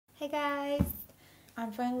Hey guys!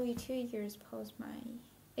 I'm finally 2 years post my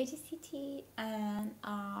HSCT and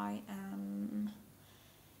I am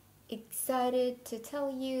excited to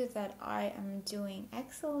tell you that I am doing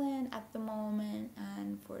excellent at the moment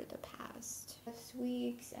and for the past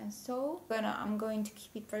weeks and so. But I'm going to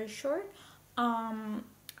keep it very short.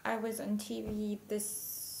 I was on TV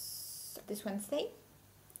this Wednesday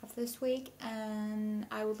of this week and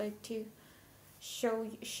I would like to share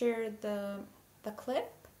the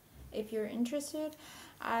clip. If you're interested,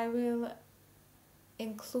 I will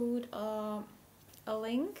include a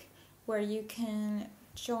link where you can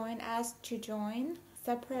ask to join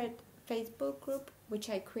separate Facebook group which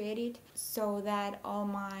I created so that all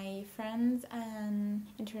my friends and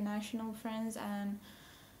international friends and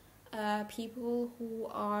people who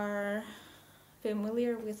are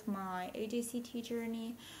familiar with my HSCT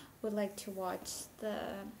journey would like to watch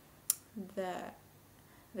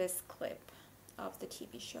this clip of the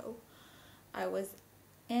TV show I was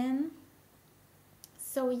in.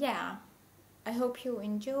 So yeah, I hope you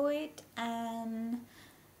enjoyed and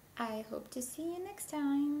I hope to see you next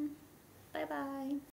time. Bye bye.